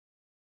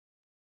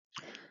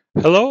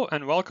Hello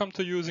and welcome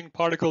to using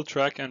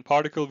ParticleTrack and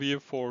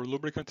ParticleView for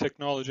lubricant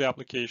technology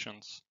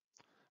applications.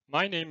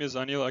 My name is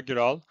Anil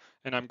Agiral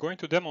and I'm going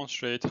to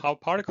demonstrate how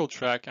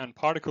ParticleTrack and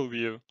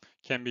ParticleView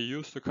can be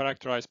used to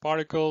characterize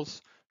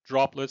particles,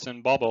 droplets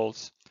and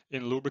bubbles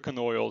in lubricant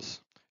oils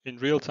in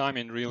real time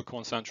in real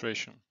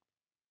concentration.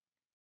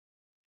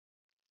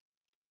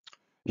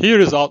 Here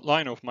is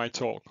outline of my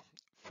talk.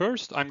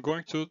 First, I'm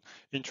going to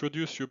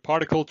introduce you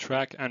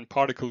ParticleTrack and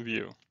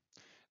ParticleView.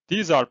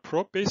 These are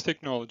probe-based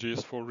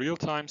technologies for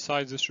real-time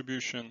size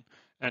distribution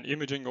and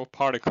imaging of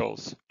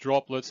particles,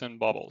 droplets, and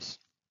bubbles.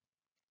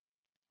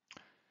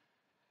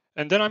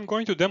 And then I'm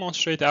going to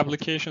demonstrate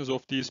applications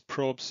of these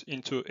probes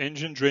into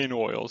engine drain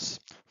oils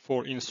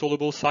for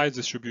insoluble size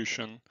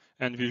distribution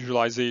and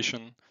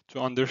visualization to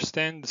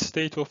understand the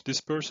state of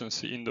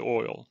dispersancy in the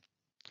oil.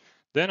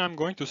 Then I'm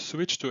going to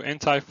switch to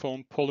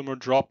antifoam polymer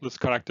droplet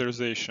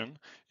characterization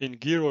in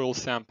gear oil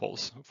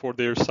samples for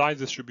their size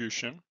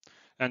distribution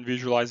and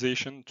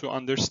visualization to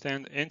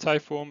understand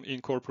antifoam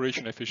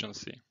incorporation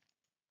efficiency.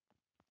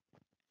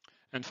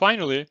 And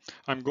finally,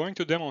 I'm going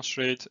to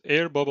demonstrate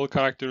air bubble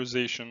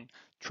characterization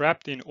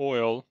trapped in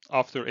oil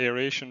after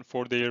aeration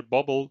for their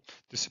bubble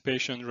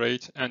dissipation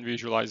rate and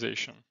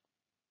visualization.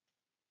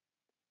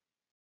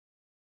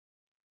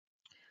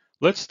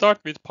 Let's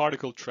start with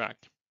ParticleTrack,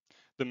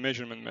 the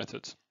measurement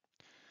method.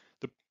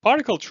 The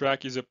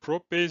ParticleTrack is a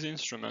probe-based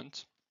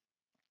instrument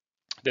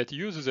that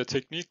uses a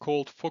technique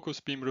called focus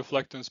beam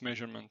reflectance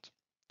measurement.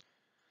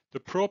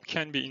 The probe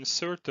can be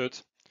inserted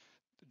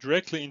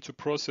directly into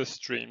process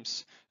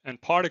streams,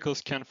 and particles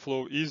can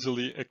flow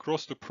easily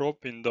across the probe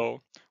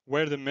window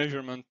where the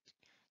measurement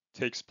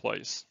takes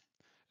place.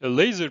 A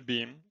laser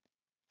beam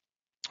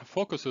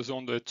focuses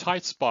on the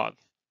tight spot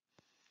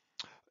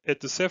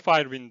at the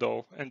sapphire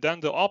window, and then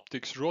the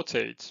optics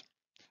rotate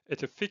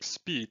at a fixed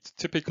speed,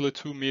 typically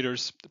 2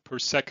 meters per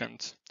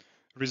second,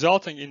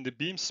 resulting in the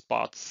beam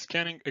spot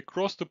scanning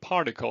across the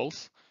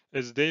particles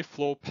as they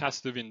flow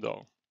past the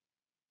window.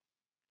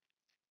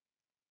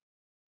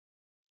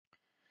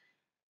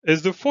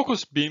 As the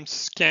focus beam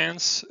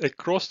scans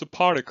across the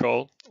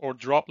particle or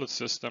droplet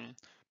system,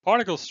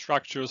 particle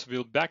structures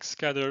will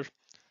backscatter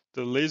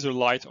the laser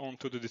light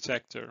onto the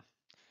detector.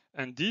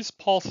 And these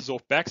pulses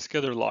of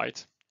backscatter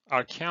light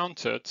are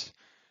counted,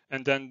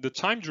 and then the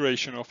time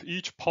duration of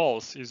each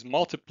pulse is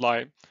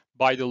multiplied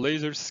by the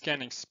laser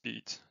scanning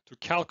speed to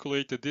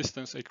calculate the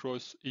distance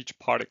across each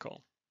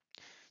particle.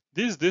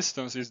 This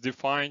distance is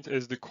defined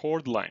as the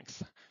chord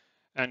length,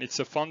 and it's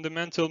a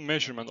fundamental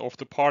measurement of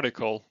the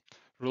particle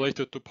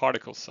related to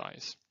particle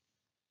size.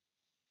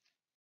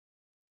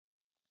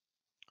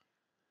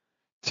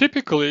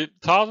 Typically,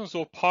 thousands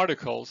of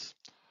particles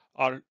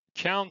are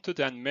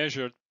counted and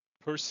measured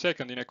per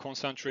second in a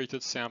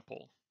concentrated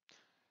sample.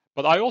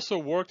 But I also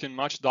worked in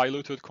much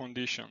diluted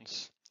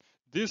conditions.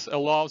 This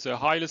allows a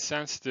highly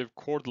sensitive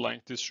chord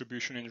length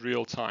distribution in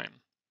real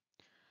time.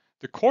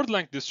 The chord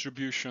length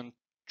distribution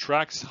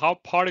tracks how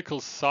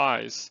particle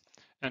size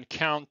and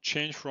count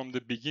change from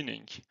the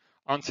beginning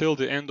until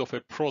the end of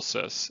a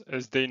process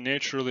as they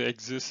naturally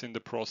exist in the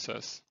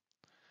process.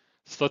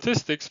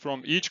 Statistics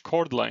from each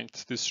chord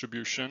length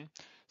distribution,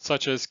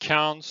 such as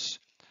counts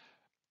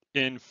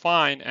in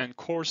fine and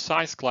coarse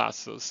size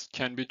classes,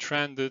 can be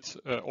trended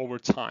over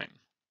time.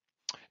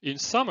 In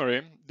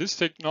summary, this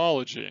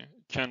technology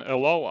can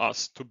allow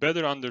us to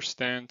better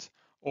understand,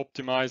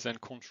 optimize, and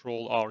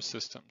control our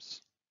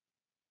systems.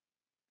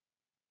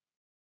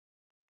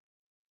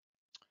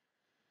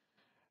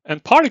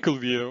 And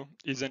ParticleView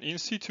is an in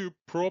situ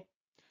probe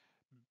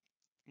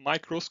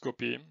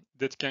microscopy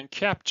that can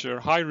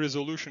capture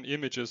high-resolution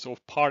images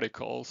of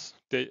particles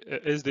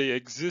as they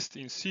exist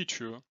in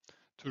situ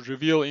to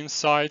reveal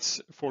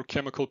insights for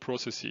chemical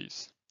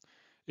processes.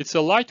 It's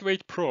a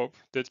lightweight probe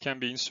that can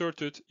be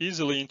inserted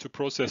easily into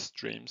process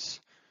streams,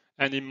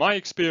 and in my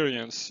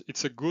experience,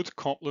 it's a good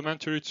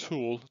complementary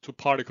tool to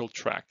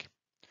ParticleTrack.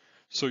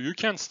 So you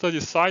can study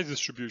size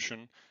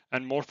distribution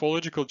and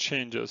morphological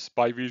changes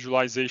by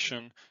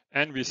visualization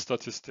and with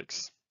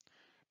statistics.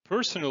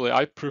 Personally,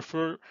 I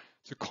prefer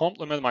to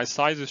complement my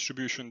size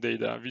distribution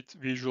data with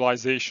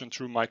visualization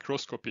through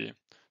microscopy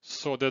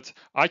so that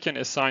I can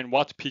assign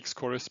what peaks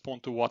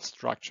correspond to what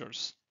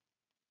structures.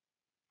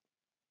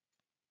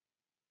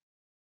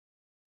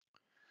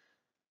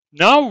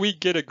 Now we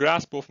get a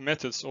grasp of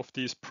methods of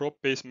these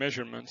probe-based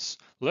measurements.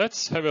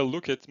 Let's have a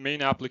look at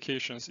main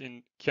applications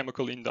in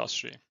chemical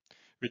industry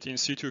with in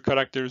situ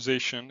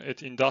characterization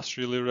at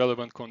industrially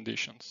relevant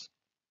conditions.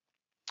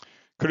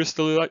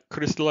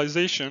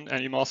 Crystallization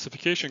and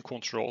emulsification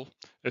control,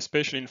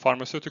 especially in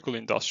pharmaceutical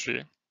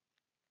industry.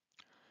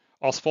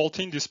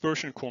 Asphaltene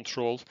dispersion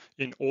control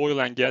in oil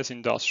and gas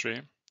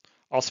industry.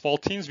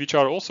 Asphaltenes, which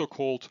are also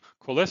called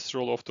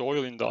cholesterol of the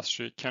oil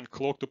industry, can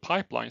clog the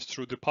pipelines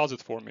through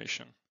deposit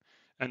formation,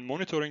 and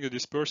monitoring the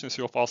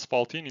dispersancy of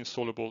asphaltene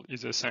insoluble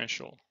is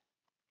essential.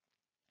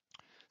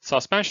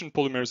 Suspension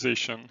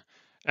polymerization,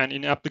 and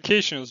in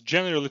applications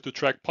generally to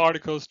track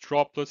particles,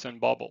 droplets,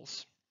 and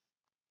bubbles.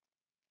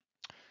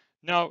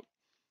 Now,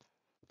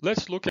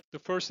 let's look at the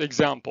first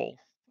example,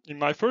 in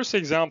my first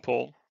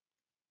example,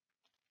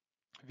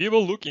 we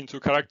will look into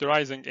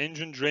characterizing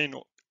engine drain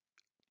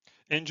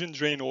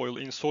oil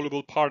in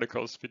soluble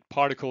particles with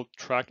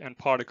ParticleTrack and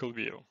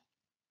ParticleView.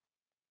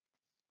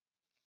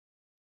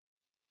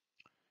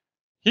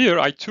 Here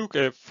I took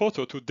a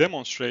photo to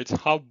demonstrate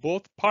how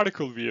both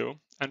ParticleView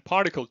and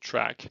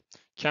ParticleTrack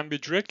can be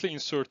directly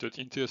inserted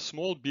into a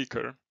small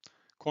beaker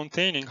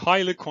containing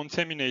highly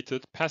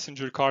contaminated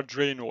passenger car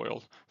drain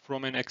oil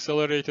from an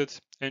accelerated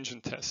engine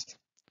test.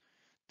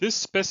 This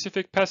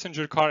specific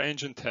passenger car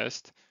engine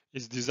test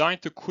is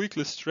designed to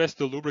quickly stress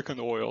the lubricant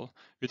oil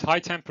with high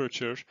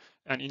temperature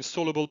and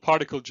insoluble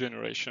particle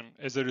generation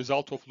as a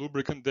result of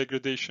lubricant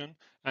degradation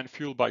and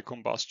fuel by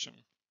combustion.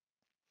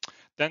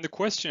 Then the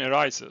question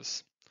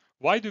arises,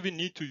 why do we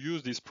need to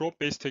use these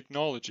probe-based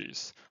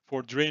technologies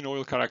for drain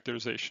oil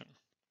characterization?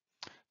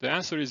 The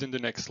answer is in the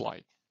next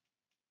slide.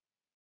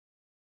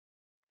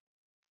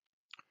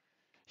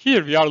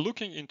 Here we are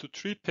looking into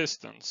 3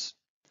 pistons.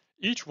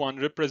 Each one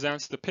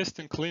represents the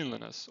piston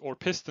cleanliness or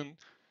piston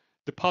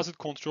deposit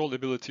control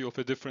ability of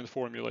a different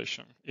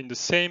formulation in the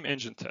same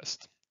engine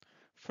test.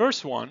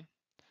 First one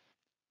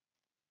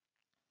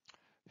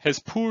has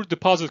poor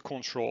deposit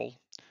control.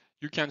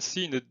 You can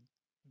see in the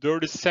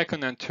dirty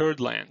second and third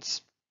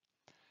lands.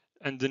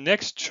 And the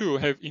next 2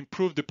 have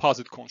improved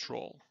deposit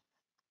control.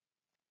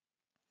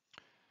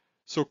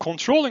 So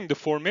controlling the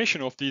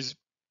formation of these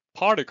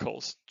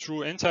particles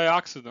through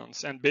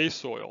antioxidants and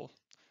base oil,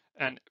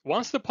 and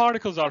once the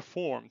particles are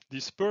formed,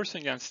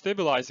 dispersing and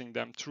stabilizing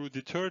them through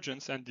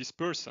detergents and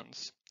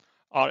dispersants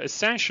are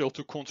essential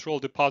to control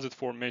deposit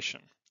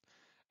formation.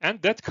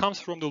 And that comes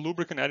from the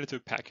lubricant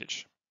additive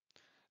package.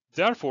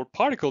 Therefore,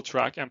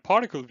 ParticleTrack and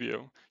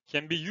ParticleView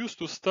can be used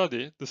to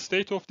study the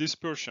state of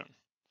dispersion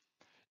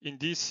in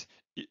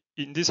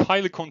these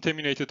highly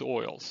contaminated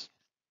oils.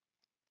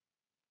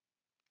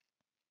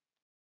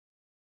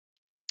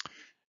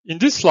 In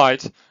this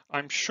slide,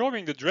 I'm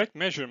showing the direct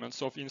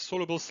measurements of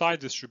insoluble size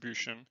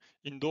distribution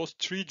in those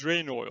 3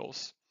 drain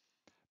oils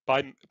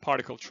by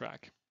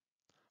ParticleTrack.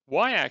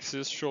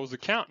 Y-axis shows the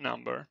count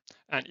number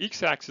and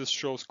X-axis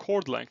shows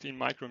chord length in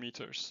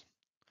micrometers.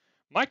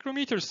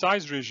 Micrometer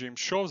size regime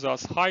shows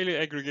us highly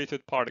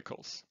aggregated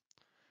particles.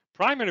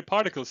 Primary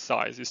particle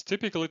size is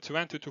typically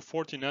 20 to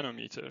 40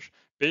 nanometer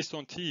based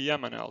on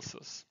TEM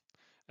analysis.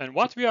 And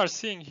what we are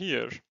seeing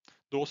here,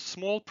 those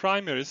small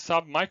primary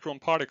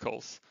submicron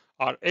particles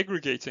are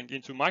aggregating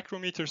into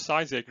micrometer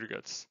size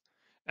aggregates.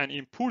 And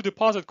in poor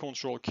deposit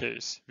control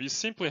case, we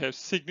simply have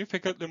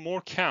significantly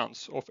more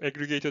counts of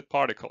aggregated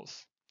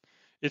particles.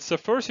 It's the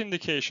first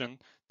indication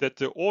that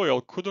the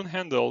oil couldn't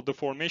handle the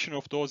formation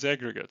of those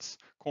aggregates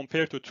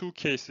compared to 2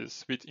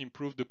 cases with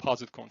improved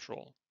deposit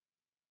control.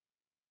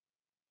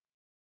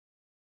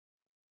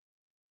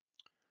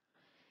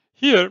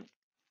 Here,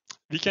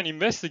 we can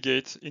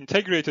investigate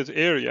integrated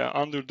area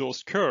under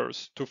those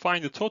curves to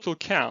find the total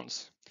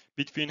counts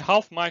between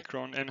half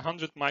micron and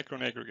 100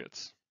 micron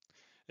aggregates.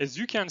 As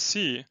you can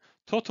see,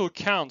 total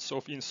counts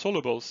of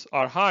insolubles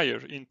are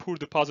higher in poor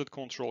deposit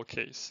control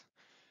case,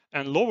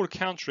 and lower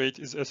count rate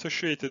is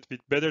associated with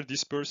better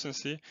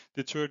dispersancy,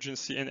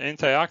 detergency, and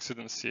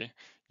antioxidancy,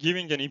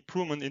 giving an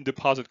improvement in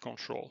deposit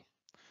control.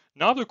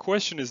 Now the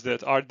question is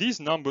that, are these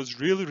numbers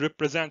really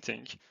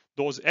representing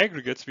those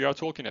aggregates we are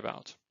talking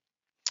about?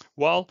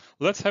 Well,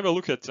 let's have a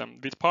look at them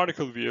with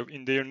ParticleView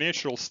in their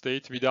natural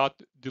state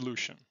without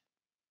dilution.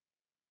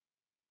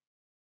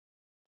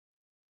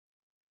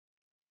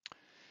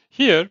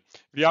 Here,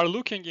 we are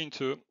looking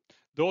into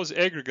those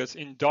aggregates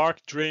in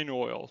dark drain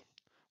oil.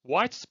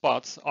 White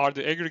spots are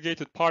the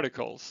aggregated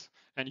particles,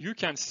 and you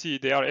can see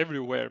they are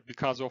everywhere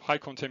because of high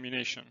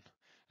contamination.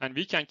 And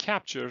we can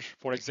capture,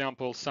 for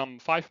example, some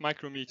 5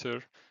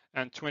 micrometer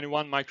and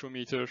 21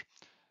 micrometer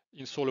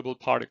insoluble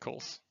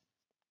particles.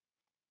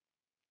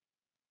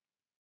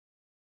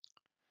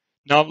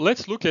 Now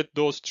let's look at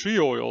those 3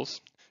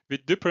 oils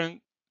with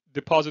different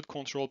deposit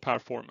control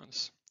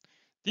performance.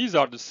 These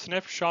are the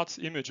snapshots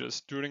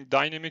images during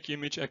dynamic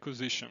image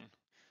acquisition.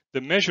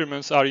 The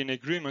measurements are in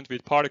agreement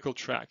with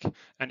ParticleTrack,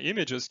 and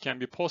images can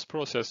be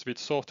post-processed with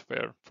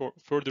software for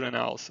further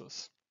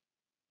analysis.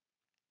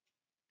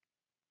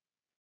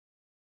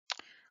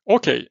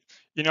 Okay,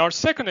 in our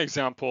second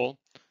example,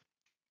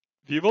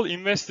 we will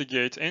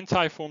investigate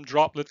antifoam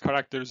droplet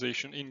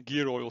characterization in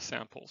gear oil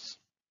samples.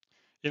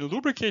 In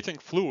lubricating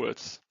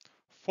fluids,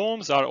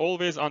 foams are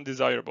always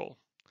undesirable,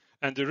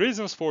 and the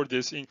reasons for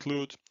this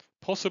include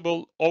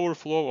possible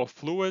overflow of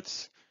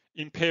fluids,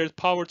 impaired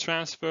power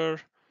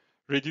transfer,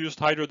 reduced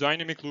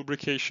hydrodynamic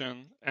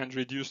lubrication, and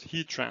reduced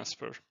heat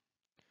transfer.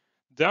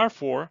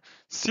 Therefore,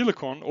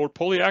 silicone or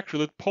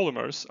polyacrylate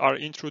polymers are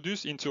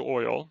introduced into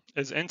oil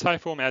as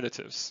antifoam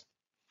additives.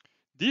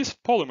 These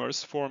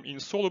polymers form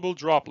insoluble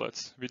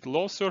droplets with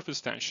low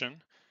surface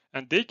tension,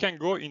 and they can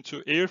go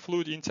into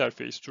air-fluid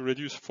interface to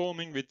reduce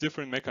foaming with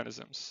different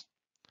mechanisms.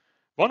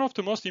 One of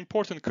the most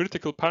important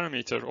critical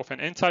parameters of an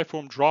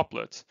antifoam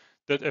droplet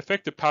that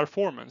affect the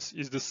performance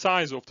is the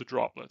size of the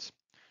droplet,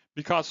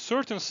 because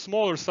certain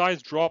smaller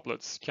sized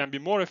droplets can be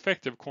more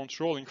effective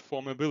controlling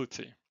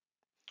foamability.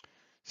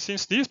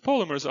 Since these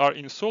polymers are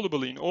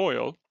insoluble in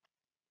oil,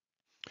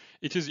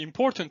 it is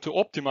important to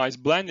optimize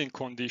blending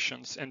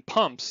conditions and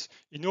pumps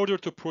in order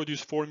to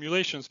produce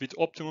formulations with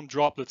optimum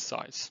droplet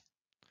size.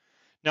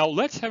 Now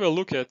let's have a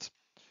look at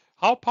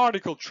how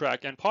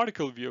ParticleTrack and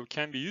ParticleView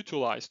can be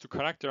utilized to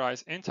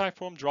characterize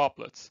antifoam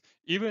droplets,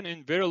 even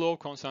in very low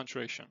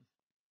concentration.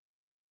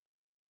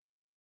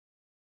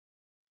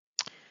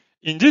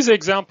 In this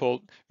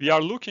example, we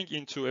are looking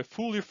into a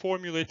fully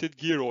formulated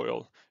gear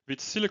oil with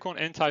silicone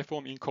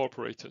antifoam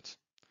incorporated.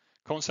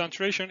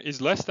 Concentration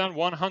is less than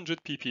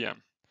 100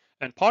 ppm,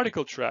 and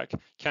ParticleTrack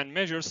can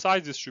measure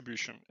size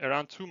distribution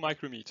around 2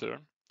 micrometer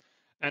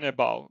and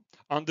above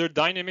under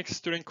dynamic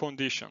stirring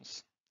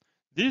conditions.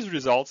 These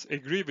results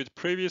agree with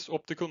previous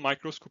optical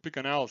microscopic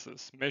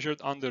analysis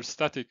measured under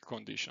static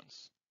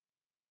conditions.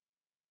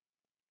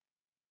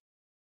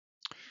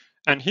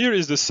 And here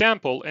is the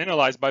sample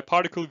analyzed by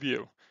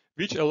ParticleView,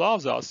 which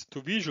allows us to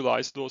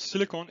visualize those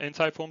silicone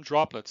antifoam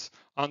droplets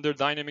under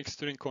dynamic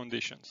stirring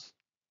conditions.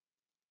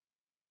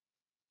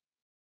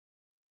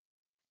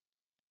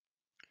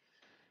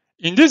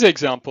 In this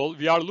example,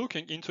 we are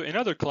looking into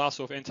another class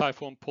of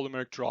antifoam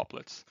polymeric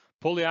droplets,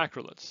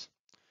 polyacrylates.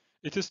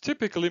 It is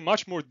typically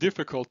much more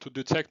difficult to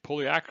detect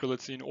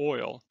polyacrylates in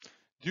oil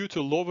due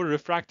to lower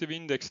refractive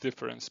index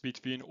difference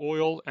between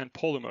oil and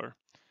polymer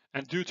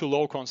and due to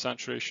low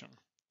concentration.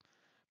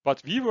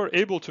 But we were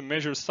able to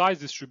measure size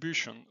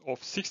distribution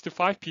of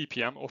 65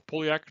 ppm of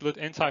polyacrylate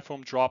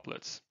antifoam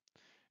droplets.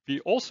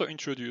 We also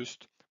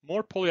introduced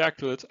more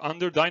polyacrylate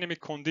under dynamic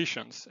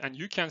conditions, and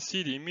you can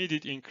see the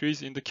immediate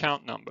increase in the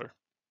count number.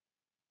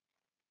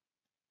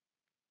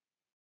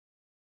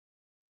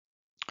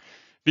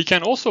 We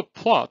can also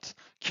plot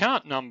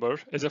count number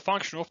as a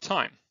function of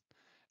time,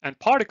 and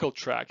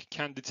ParticleTrack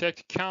can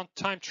detect count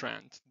time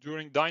trend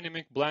during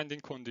dynamic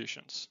blending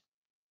conditions.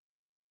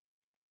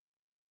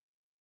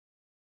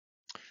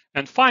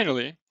 And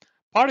finally,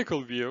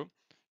 ParticleView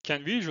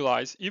can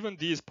visualize even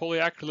these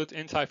polyacrylate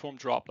antifoam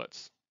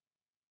droplets.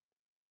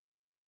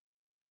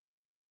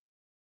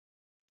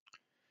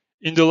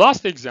 In the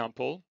last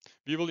example,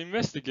 we will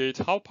investigate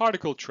how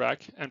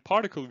ParticleTrack and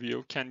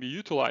ParticleView can be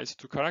utilized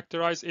to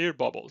characterize air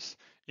bubbles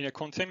in a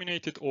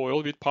contaminated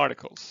oil with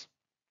particles.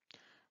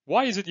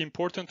 Why is it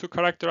important to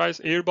characterize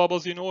air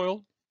bubbles in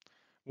oil?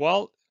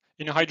 Well,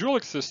 in a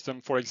hydraulic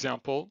system, for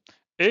example,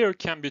 air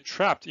can be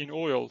trapped in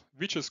oil,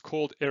 which is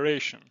called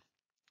aeration.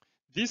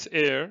 This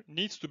air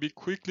needs to be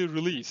quickly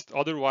released,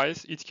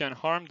 otherwise it can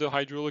harm the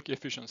hydraulic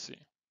efficiency.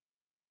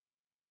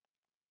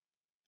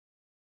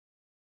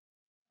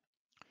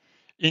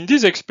 In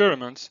these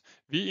experiments,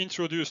 we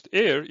introduced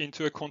air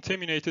into a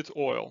contaminated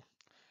oil,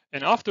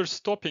 and after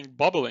stopping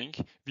bubbling,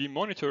 we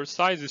monitor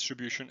size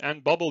distribution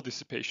and bubble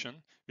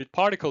dissipation with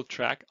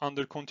ParticleTrack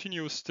under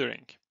continuous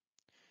stirring.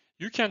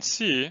 You can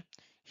see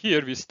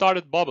here we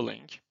started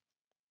bubbling,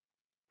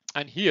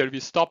 and here we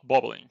stopped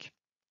bubbling.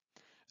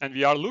 And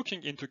we are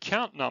looking into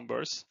count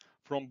numbers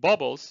from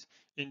bubbles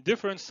in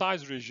different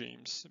size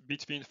regimes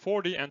between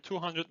 40 and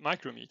 200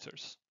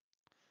 micrometers.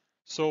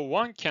 So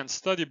one can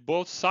study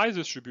both size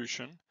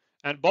distribution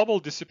and bubble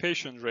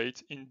dissipation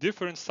rate in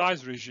different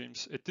size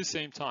regimes at the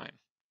same time.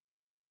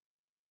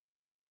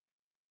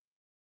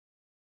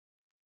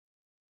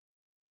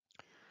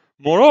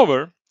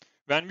 Moreover,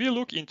 when we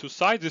look into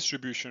size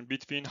distribution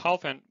between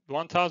half and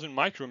 1000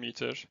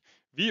 micrometers,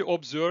 we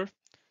observe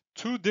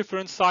two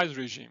different size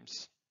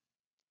regimes.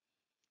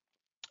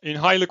 In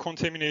highly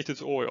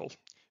contaminated oil,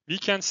 we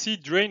can see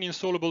drain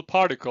insoluble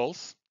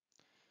particles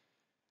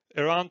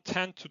around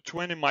 10 to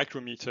 20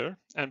 micrometer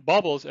and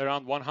bubbles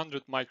around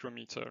 100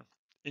 micrometer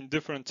in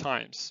different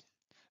times.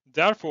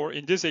 Therefore,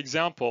 in this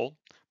example,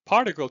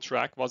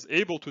 ParticleTrack was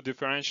able to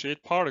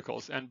differentiate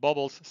particles and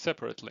bubbles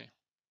separately.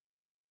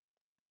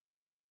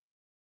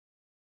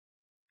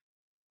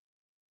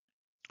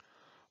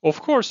 Of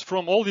course,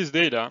 from all this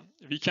data,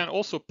 we can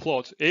also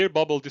plot air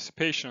bubble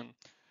dissipation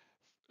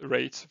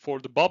rates for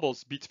the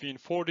bubbles between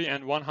 40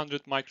 and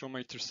 100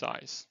 micrometer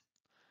size.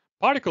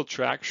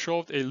 ParticleTrack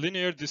showed a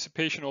linear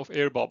dissipation of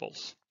air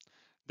bubbles.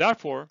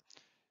 Therefore,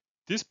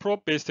 this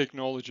probe-based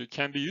technology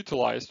can be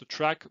utilized to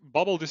track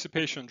bubble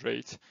dissipation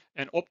rate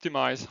and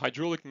optimize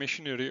hydraulic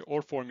machinery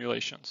or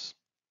formulations.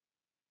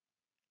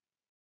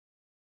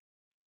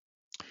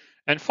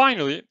 And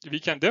finally, we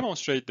can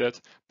demonstrate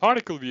that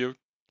ParticleView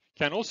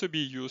can also be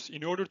used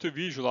in order to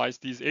visualize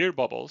these air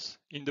bubbles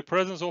in the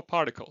presence of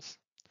particles.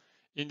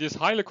 In this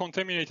highly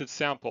contaminated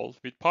sample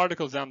with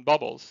particles and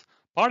bubbles,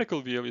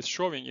 ParticleView is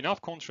showing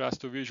enough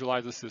contrast to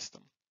visualize the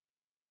system.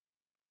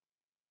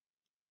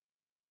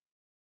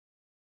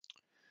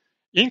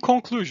 In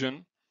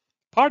conclusion,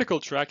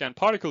 ParticleTrack and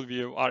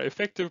ParticleView are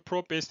effective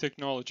probe-based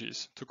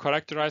technologies to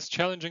characterize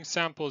challenging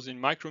samples in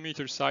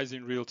micrometer size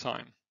in real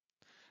time.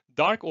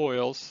 Dark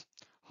oils,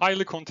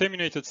 highly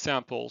contaminated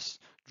samples,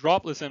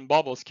 droplets and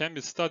bubbles can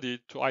be studied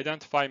to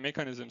identify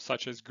mechanisms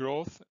such as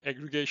growth,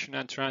 aggregation,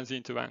 and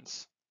transient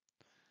events.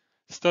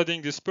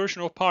 Studying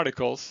dispersion of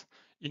particles,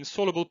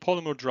 insoluble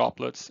polymer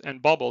droplets,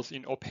 and bubbles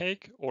in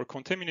opaque or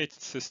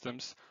contaminated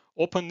systems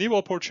open new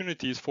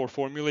opportunities for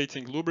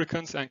formulating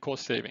lubricants and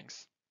cost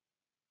savings.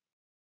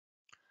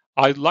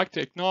 I'd like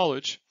to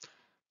acknowledge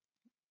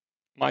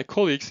my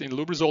colleagues in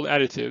Lubrizol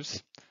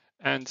Additives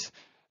and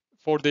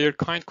for their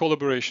kind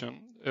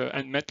collaboration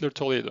and METTLER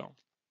TOLEDO.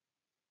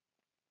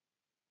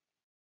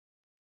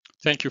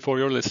 Thank you for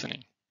your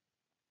listening.